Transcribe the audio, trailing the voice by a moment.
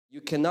You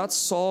cannot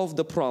solve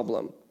the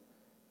problem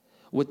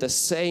with the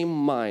same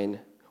mind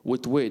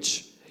with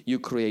which you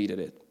created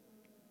it.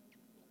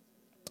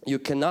 You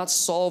cannot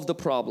solve the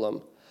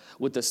problem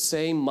with the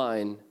same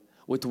mind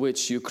with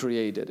which you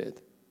created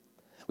it.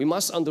 We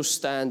must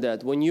understand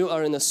that when you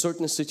are in a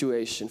certain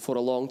situation for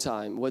a long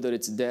time, whether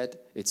it's death,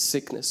 it's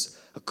sickness,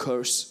 a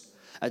curse,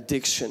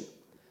 addiction,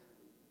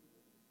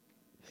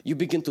 you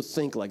begin to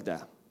think like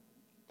that.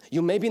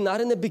 You maybe not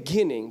in the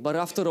beginning, but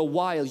after a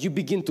while you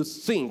begin to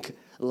think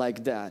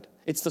like that.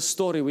 It's the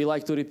story we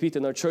like to repeat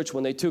in our church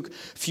when they took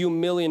few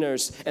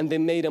millionaires and they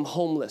made them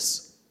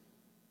homeless.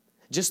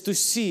 Just to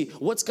see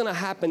what's going to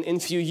happen in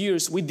few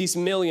years with these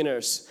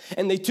millionaires.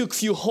 And they took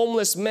few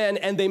homeless men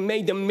and they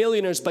made them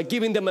millionaires by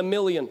giving them $1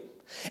 million.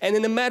 And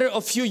in a matter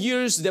of few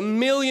years, the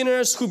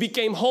millionaires who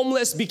became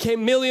homeless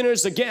became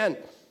millionaires again.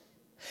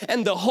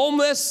 And the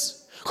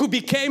homeless who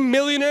became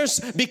millionaires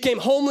became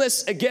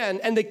homeless again,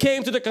 and they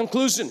came to the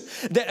conclusion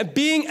that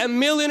being a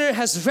millionaire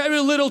has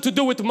very little to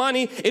do with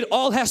money. It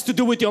all has to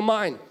do with your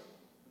mind.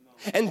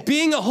 And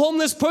being a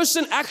homeless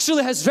person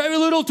actually has very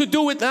little to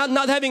do with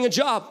not having a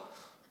job.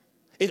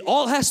 It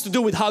all has to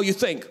do with how you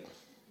think.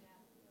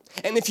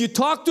 And if you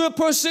talk to a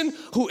person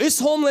who is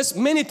homeless,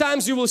 many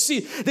times you will see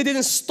they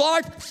didn't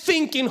start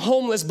thinking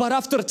homeless, but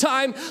after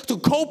time, to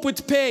cope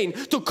with pain,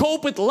 to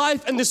cope with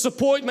life and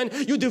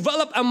disappointment, you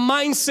develop a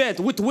mindset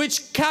with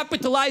which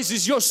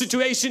capitalizes your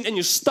situation and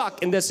you're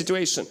stuck in that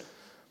situation.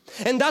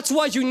 And that's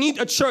why you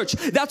need a church.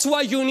 That's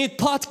why you need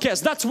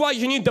podcasts. That's why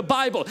you need the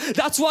Bible.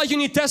 That's why you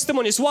need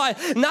testimonies. Why?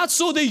 Not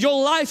so that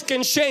your life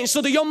can change,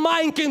 so that your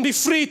mind can be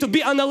free to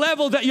be on a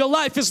level that your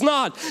life is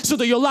not, so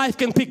that your life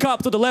can pick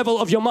up to the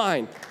level of your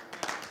mind.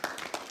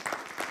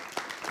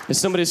 Can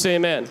somebody say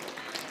amen?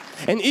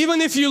 And even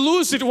if you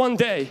lose it one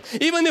day,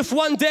 even if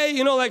one day,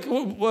 you know, like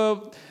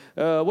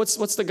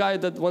what's the guy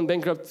that went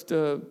bankrupt?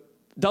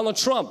 Donald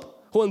Trump,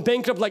 who went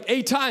bankrupt like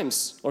 8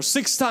 times or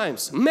 6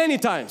 times, many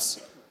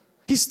times.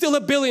 He's still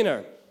a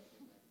billionaire.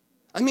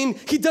 I mean,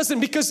 he doesn't,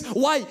 because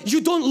why?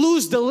 You don't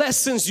lose the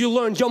lessons you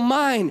learned. Your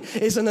mind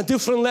is on a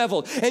different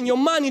level, and your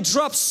money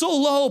drops so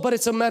low, but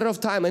it's a matter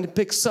of time and it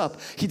picks up.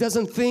 He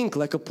doesn't think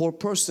like a poor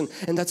person,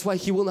 and that's why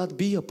he will not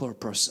be a poor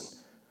person.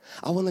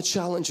 I want to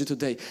challenge you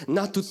today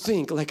not to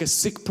think like a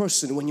sick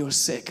person when you're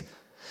sick.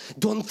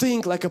 Don't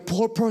think like a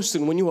poor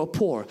person when you are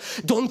poor.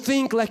 Don't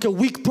think like a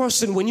weak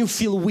person when you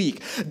feel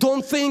weak.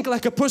 Don't think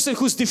like a person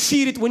who's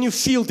defeated when you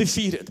feel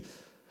defeated.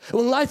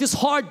 When life is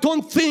hard,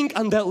 don't think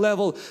on that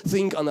level.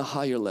 Think on a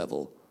higher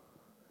level.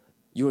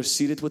 You are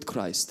seated with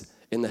Christ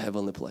in the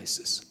heavenly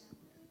places.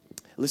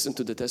 Listen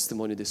to the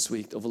testimony this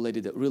week of a lady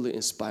that really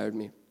inspired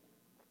me.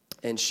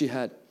 And she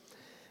had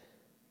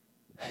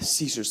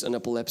seizures and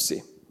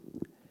epilepsy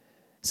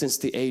since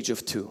the age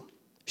of 2.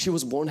 She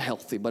was born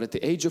healthy, but at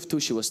the age of 2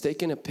 she was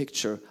taking a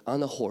picture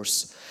on a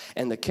horse,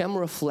 and the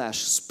camera flash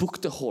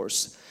spooked the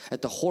horse,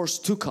 and the horse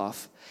took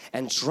off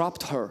and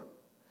dropped her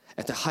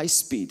at a high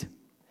speed,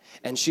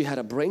 and she had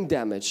a brain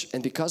damage,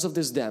 and because of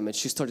this damage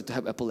she started to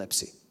have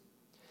epilepsy.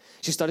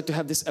 She started to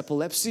have this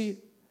epilepsy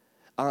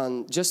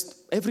on just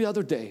every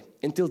other day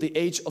until the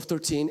age of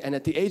 13, and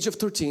at the age of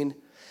 13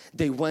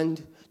 they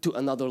went to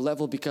another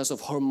level because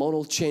of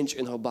hormonal change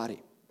in her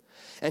body.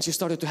 And she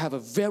started to have a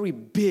very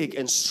big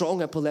and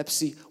strong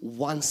epilepsy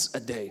once a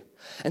day.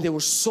 And they were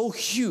so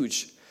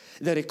huge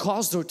that it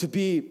caused her to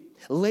be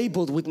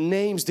labeled with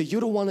names that you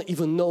don't want to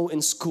even know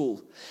in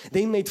school.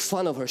 They made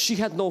fun of her. She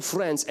had no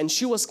friends, and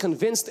she was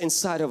convinced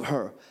inside of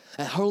her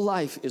that her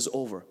life is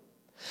over.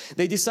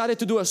 They decided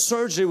to do a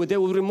surgery where they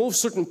will remove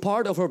certain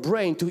part of her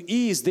brain to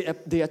ease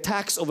the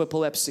attacks of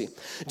epilepsy.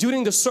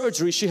 During the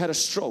surgery she had a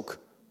stroke,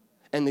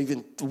 and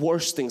even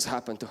worse things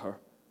happened to her.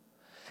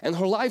 And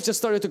her life just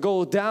started to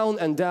go down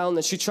and down,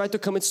 and she tried to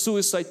commit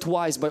suicide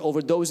twice by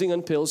overdosing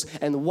on pills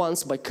and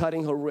once by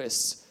cutting her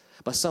wrists.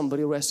 But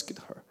somebody rescued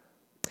her.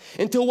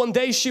 Until one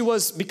day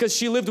because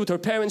she lived with her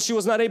parents, she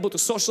was not able to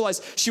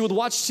socialize. She would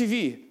watch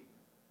TV.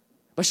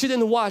 But she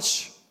didn't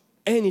watch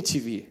any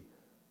TV.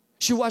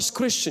 She watched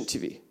Christian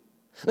TV.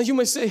 Now you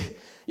may say,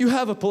 you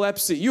have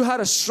epilepsy, you had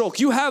a stroke,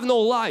 you have no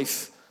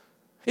life.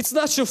 It's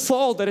not your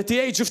fault that at the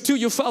age of 2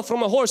 you fell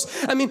from a horse.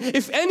 I mean,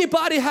 if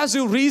anybody has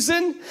a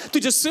reason to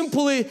just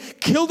simply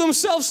kill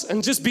themselves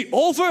and just be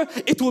over,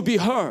 it will be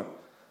her.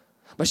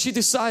 But she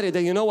decided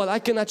that, you know what, I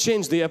cannot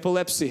change the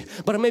epilepsy,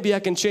 but maybe I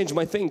can change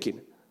my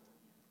thinking.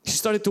 She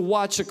started to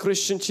watch a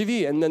Christian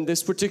TV, and then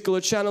this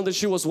particular channel that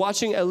she was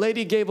watching, a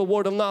lady gave a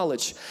word of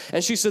knowledge.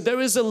 And she said, there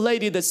is a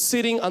lady that's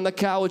sitting on the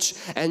couch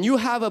and you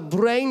have a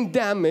brain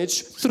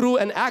damage through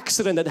an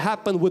accident that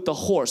happened with the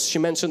horse. She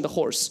mentioned the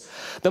horse.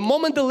 The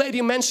moment the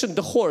lady mentioned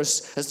the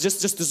horse, as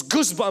just this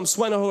goosebumps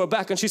went over her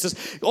back, and she says,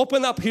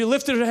 open up. He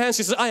lifted her hands.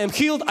 She said, I am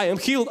healed, I am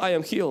healed, I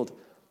am healed.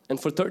 And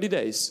for 30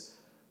 days,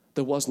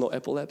 there was no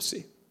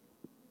epilepsy.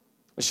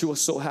 And she was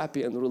so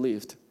happy and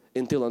relieved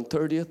until on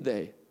 30th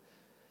day,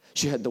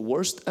 she had the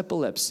worst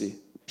epilepsy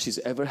she's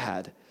ever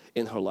had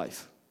in her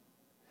life.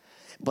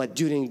 But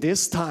during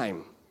this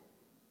time,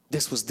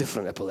 this was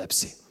different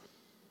epilepsy.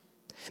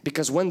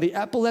 Because when the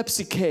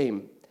epilepsy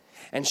came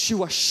and she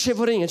was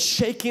shivering and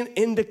shaking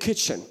in the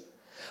kitchen.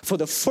 For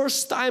the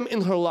first time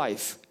in her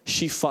life,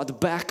 she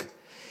fought back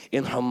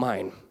in her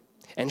mind.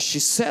 And she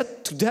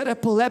said to that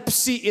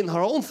epilepsy in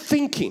her own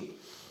thinking,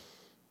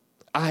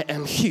 I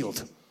am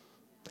healed.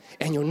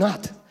 And you're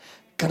not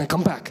gonna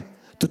come back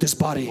to this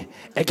body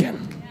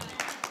again.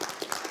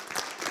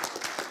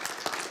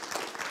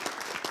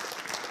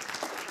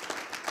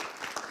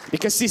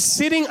 Because she's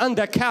sitting on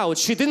the couch,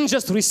 she didn't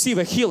just receive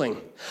a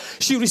healing.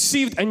 She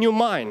received a new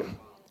mind.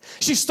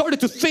 She started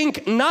to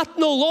think not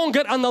no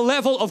longer on the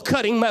level of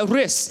cutting my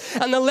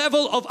wrist, on the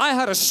level of I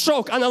had a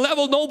stroke, on the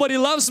level nobody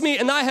loves me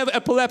and I have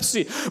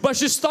epilepsy. But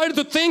she started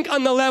to think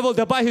on the level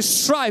that by His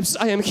stripes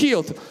I am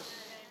healed.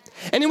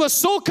 And it was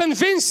so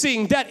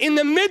convincing that in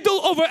the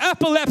middle of her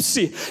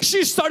epilepsy,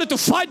 she started to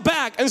fight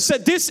back and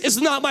said, this is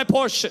not my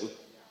portion.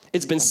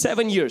 It's been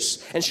 7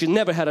 years and she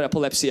never had an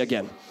epilepsy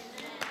again.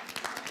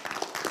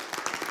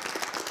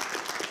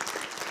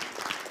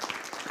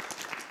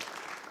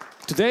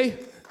 Today,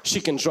 she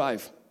can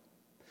drive.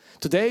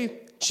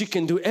 Today, she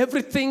can do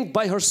everything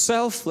by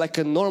herself like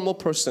a normal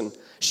person.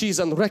 She is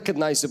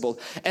unrecognizable.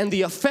 And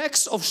the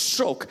effects of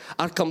stroke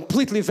are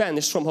completely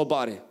vanished from her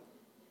body.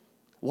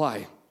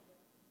 Why?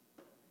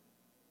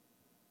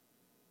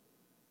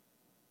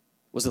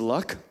 Was it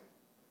luck?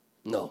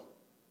 No.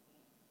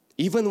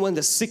 Even when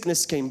the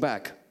sickness came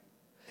back,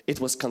 it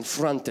was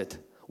confronted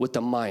with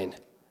a mind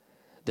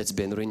that's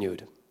been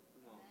renewed.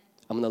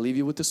 I'm going to leave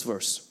you with this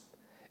verse.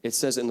 It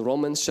says in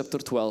Romans chapter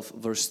 12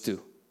 verse 2.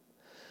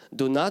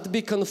 Do not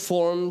be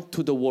conformed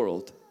to the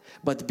world,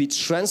 but be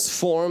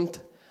transformed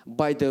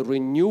by the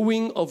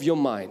renewing of your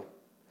mind.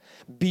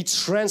 Be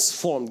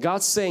transformed.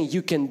 God's saying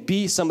you can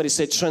be, somebody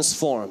say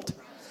transformed.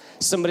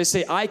 Somebody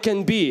say I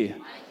can be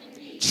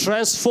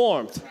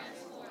transformed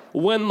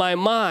when my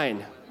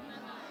mind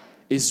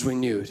is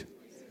renewed.